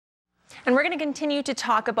And we're going to continue to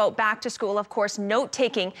talk about back to school, of course,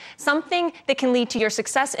 note-taking, something that can lead to your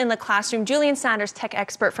success in the classroom. Julian Sanders, tech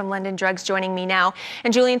expert from London Drugs, joining me now.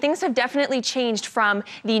 And Julian, things have definitely changed from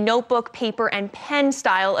the notebook, paper, and pen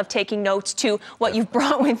style of taking notes to what you've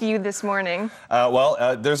brought with you this morning.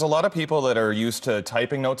 There's a lot of people that are used to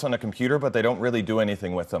typing notes on a computer, but they don't really do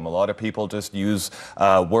anything with them. A lot of people just use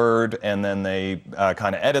Word, and then they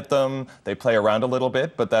kind of edit them. They play around a little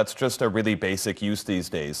bit, but that's just a really basic use these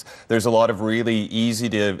days. There's a lot of really easy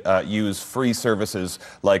to use free services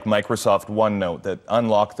like Microsoft OneNote that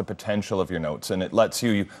unlock the potential of your notes, and it lets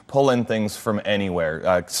you pull in things from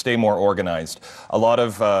anywhere, stay more organized. A lot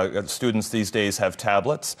of students these days have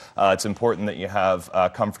tablets. It's important that you have a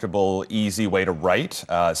comfortable, easy way to write,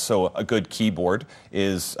 so a good keyboard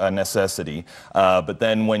is a necessity. But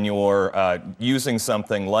then when you're using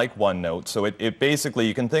something like OneNote, so it basically,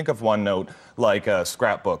 you can think of OneNote like a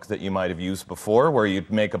scrapbook that you might have used before, where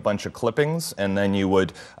you'd make a bunch of clippings and then you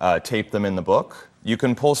would tape them in the book. You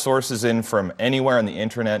can pull sources in from anywhere on the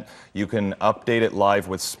internet. You can update it live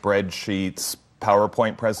with spreadsheets,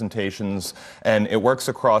 PowerPoint presentations, and it works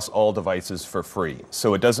across all devices for free.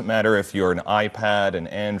 So it doesn't matter if you're an iPad, an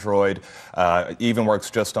Android, even works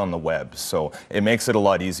just on the web. So it makes it a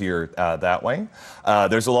lot easier that way.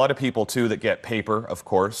 There's a lot of people too that get paper, of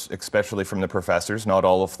course, especially from the professors. Not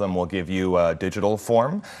all of them will give you a digital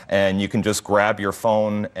form, and you can just grab your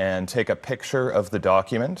phone and take a picture of the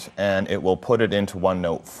document, and it will put it into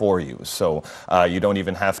OneNote for you. So you don't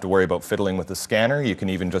even have to worry about fiddling with the scanner. You can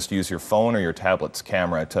even just use your phone or your tablet's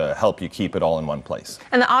camera to help you keep it all in one place.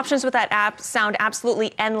 And the options with that app sound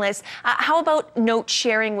absolutely endless. How about note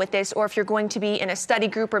sharing with this, or if you're going to be in a study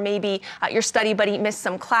group, or maybe your study buddy missed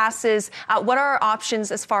some classes, what are our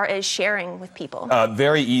options as far as sharing with people?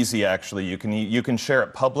 Very easy, actually. You can share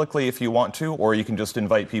it publicly if you want to, or you can just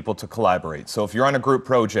invite people to collaborate. So if you're on a group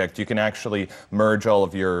project, you can actually merge all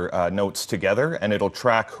of your notes together, and it'll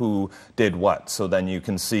track who did what. So then you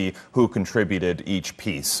can see who contributed each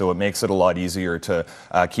piece. So it makes it a lot easier to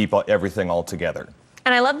keep everything all together.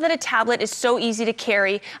 And I love that a tablet is so easy to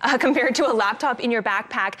carry compared to a laptop in your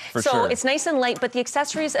backpack. So it's nice and light, but the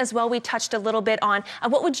accessories as well we touched a little bit on.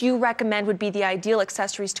 What would you recommend would be the ideal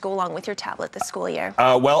accessories to go along with your tablet this school year?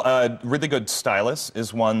 Really good stylus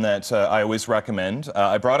is one that I always recommend.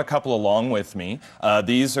 I brought a couple along with me.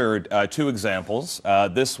 These are two examples.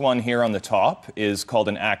 This one here on the top is called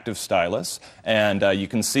an active stylus, and you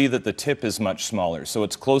can see that the tip is much smaller, so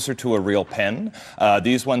it's closer to a real pen.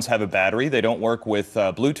 These ones have a battery. They don't work with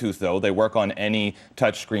Bluetooth, though. They work on any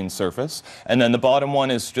touchscreen surface. And then the bottom one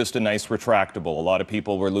is just a nice retractable. A lot of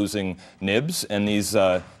people were losing nibs, and these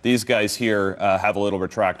guys here have a little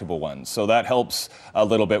retractable one. So that helps a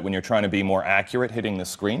little bit when you're trying to be more accurate hitting the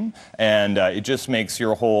screen, and it just makes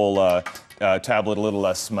your whole tablet a little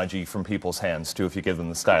less smudgy from people's hands, too, if you give them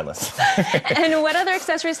the stylus. And what other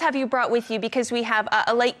accessories have you brought with you? Because we have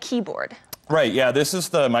a light keyboard. Right, yeah, this is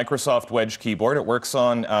the Microsoft Wedge keyboard. It works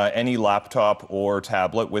on any laptop or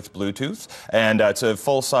tablet with Bluetooth, and it's a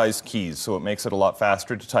full-size keys, so it makes it a lot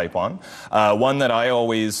faster to type on. One that I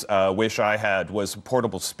always wish I had was a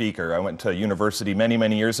portable speaker. I went to university many,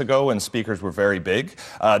 many years ago, and speakers were very big.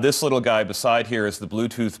 This little guy beside here is the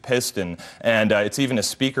Bluetooth piston, and it's even a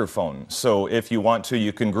speakerphone. So if you want to,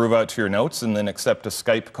 you can groove out to your notes and then accept a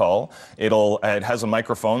Skype call. It has a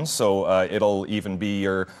microphone, so it'll even be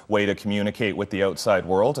your way to communicate with the outside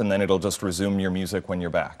world, and then it'll just resume your music when you're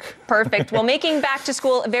back. Perfect. Well, making back to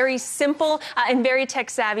school very simple and very tech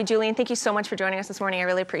savvy. Julian, thank you so much for joining us this morning. I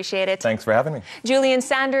really appreciate it. Thanks for having me. Julian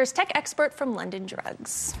Sanders, tech expert from London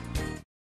Drugs.